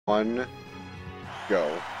1,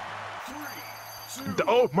 go.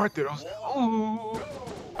 Oh, Marth. Oh.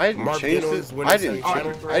 I didn't change this. I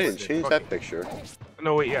didn't change that picture.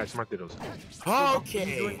 No, wait, yeah, it's Marth.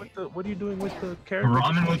 Okay. What are you doing with the character?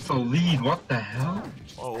 Ramen with the lead. What the hell?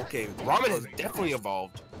 Oh, okay. Ramen has definitely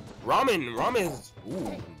evolved. Ramen is.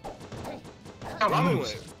 Ooh.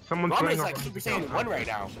 Ramen is like Super Saiyan 1 right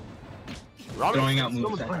now. Ramen Throwing out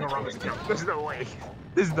Someone's moves. playing a Ramen's account. There's no way.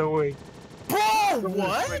 There's no way. Bro, Someone's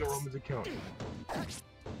what? playing a Ramen's account.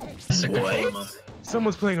 What?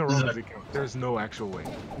 Someone's playing a Ramen's account. There's no actual way.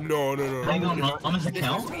 No. Playing on Ramen's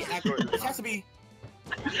account? This has to be.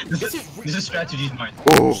 This is strategy's mind.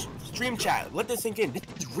 Oh, Stream chat. Let this sink in. This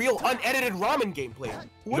is real unedited ramen gameplay.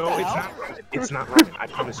 What No, the it's hell? not Ramen. It's not Ramen. I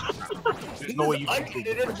promise you. It's not Ramen. There's no way you can do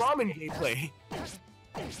Unedited ramen gameplay.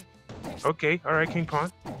 Okay, alright,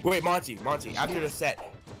 KingPawn. Wait, Monty. After the set,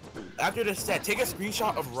 take a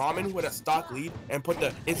screenshot of ramen with a stock lead and put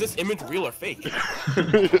the. Is this image real or fake?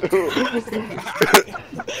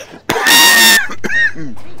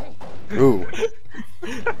 ooh.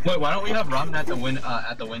 Wait, why don't we have Ramen at the win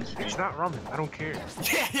stream? It's not Ramen. I don't care.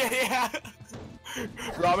 Yeah.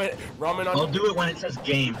 Ramen on. I'll do it when it says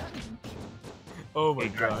game. Oh my Hey,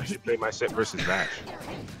 guys, I gosh. should play my set versus Vash.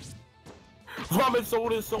 Ramen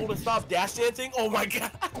sold his soul to stop dash dancing. Oh my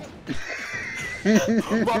god.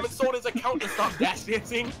 Ramen sold his account to stop dash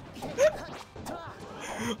dancing.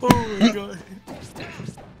 Oh my god.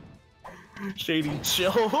 Shady,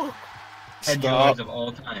 chill. Head yards of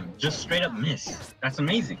all time. Just straight up miss. That's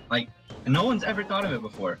amazing. Like, no one's ever thought of it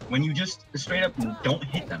before. When you just straight up don't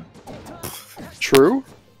hit them. True?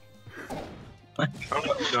 Like,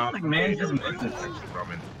 man, just misses.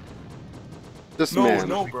 This man.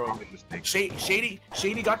 No, bro. Shady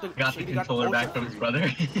got the Controller back from his brother.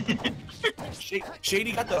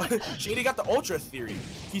 Shady got the ultra theory.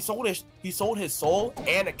 He sold his soul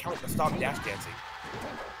and account to stop dash dancing.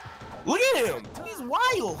 Look at him. He's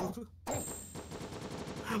wild.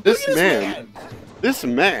 This Look at man. This You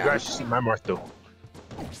man. guys should see my Marth though.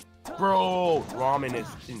 Bro, ramen is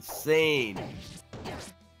insane.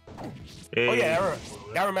 Hey. Oh yeah,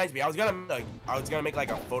 that reminds me. I was gonna make like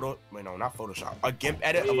a photo. Wait, no, not Photoshop. A GIMP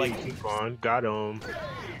edit of like. KingPawn, got him.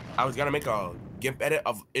 I was gonna make a GIMP edit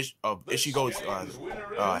of Ichigo's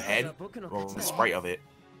head, or the sprite of it.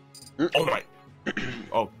 Oh my.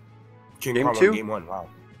 Oh. Game 2? Game 1. Wow.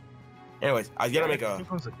 Anyways, I was gonna make a.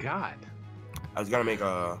 KingPawn's a god. I was gonna make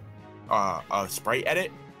a sprite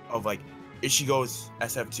edit of like Ichigo's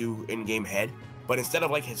SF2 in-game head, but instead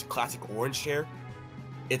of like his classic orange hair,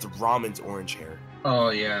 it's Ramen's orange hair. Oh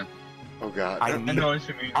yeah. Oh god. I know what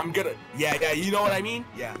you mean. I'm gonna. Yeah. You know what I mean?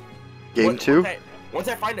 Yeah. Game 2? Once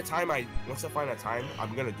I find a time,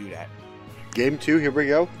 I'm gonna do that. Game 2, here we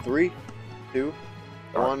go. 3, 2,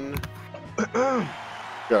 1,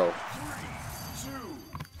 go.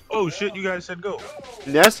 Oh shit, you guys said go.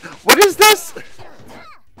 Ness? What is this?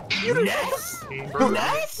 Ness?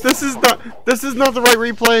 Ness? This is not the right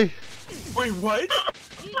replay. Wait, what?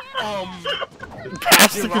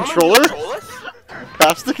 Pass the did Ramen controller? control us?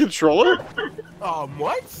 Pass the controller?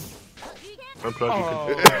 What? Unplug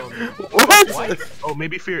What? Oh,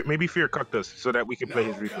 maybe Fear cucked us so that we can play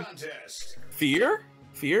his replay. Fear?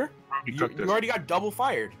 Fear? He You cucked us. already got double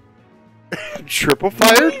fired. Triple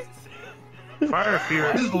fired? Fire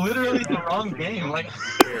Fear. This is literally the wrong game. Like,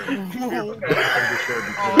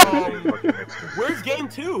 Where's game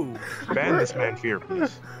 2? Ban this man Fear,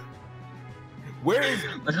 please. Where is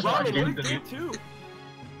Let's just watch Ramen? game Where's game 2?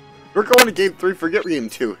 We're going to game 3, forget game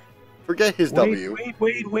 2. Forget his W.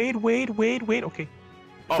 Wait. Okay.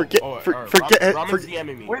 Forget- Ramen's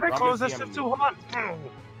DMing me. Wait, I Ramen's closed that DMing stuff me. too. Hold on.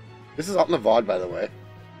 This is out in the VOD, by the way.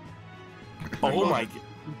 Oh my god.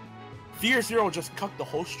 Fear Zero just cucked the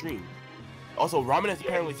whole stream. Also, Ramen is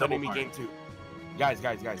apparently sending me game 2. Guys.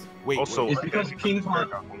 Wait. Also, it's because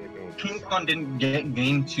KingPawn didn't get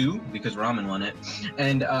game 2 because Ramen won it,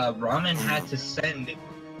 and Ramen had to send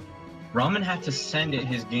it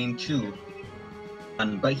his game 2.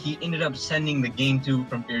 But he ended up sending the game 2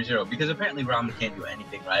 from Fear Zero because apparently Ramen can't do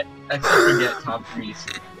anything, right? Except for get top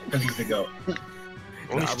 3s because he's the GOAT.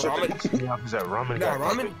 only Nah, shit that pisses me off is that Ramen.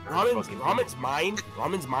 Ramen's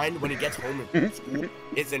mind when he gets home from school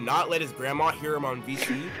is to not let his grandma hear him on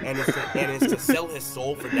VC, and is to sell his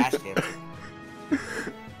soul for dash dancing.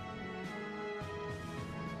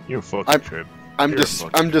 You're fucking trip. I'm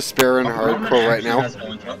despairing hardcore right now.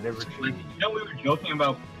 We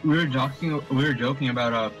were joking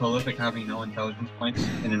about Prolific having no intelligence points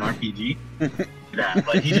in an RPG. Yeah,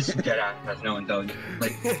 like he just dead ass has no intelligence.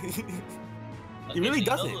 Like He really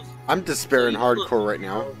doesn't. I'm despairing hardcore right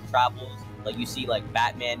now. Travels like you see like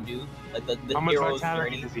Batman do, like the How much heroes vitality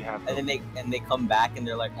journey, does he have? and then they come back and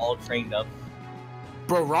they're like all trained up.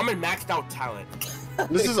 Bro, Ramen maxed out talent.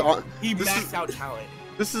 This is all. He This maxed is, out talent.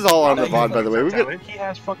 this is all on the Ramen VOD, by the way. We got He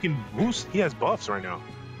has fucking boosts. He has buffs right now.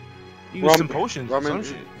 He Ramen- used some potions. Ramen- Some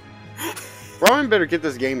shit. Ramen better get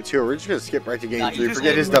this game too. We're just gonna skip right to game Nah, three. just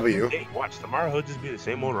Forget his W. Hey, watch tomorrow. He'll just be the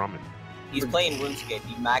same old Ramen. He's playing RuneScape.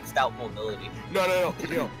 He maxed out mobility. No.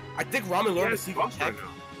 I think Ramen He learned the has secret buffs right tech.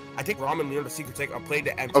 now. I think Ramen learned the secret tech. I played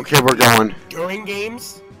the MT Okay, we're going. during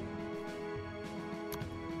games.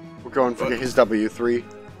 We're going. Forget his W. 3,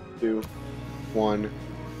 2, 1,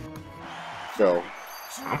 go.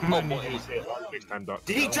 I'm gonna need you to say it hard next time, Doc.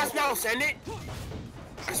 Did he just now send it?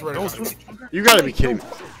 I swear to God. You gotta be kidding me.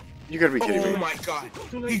 You gotta be kidding Oh me. my God.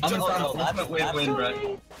 He I'm just sorry, now. that's- Win,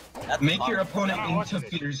 bro. That's Make your awesome. opponent into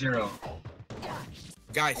Feeder 0.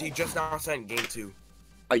 Guys, he just now sent game 2.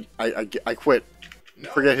 I quit.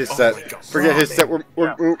 Forget his Oh set. my God. Forget his set. We're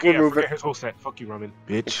Yeah, moving. forget his whole set. Fuck you, Ramen.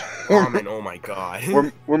 Bitch. Ramen, oh my God.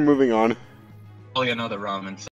 We're moving on. Oh yeah, no, the ramen.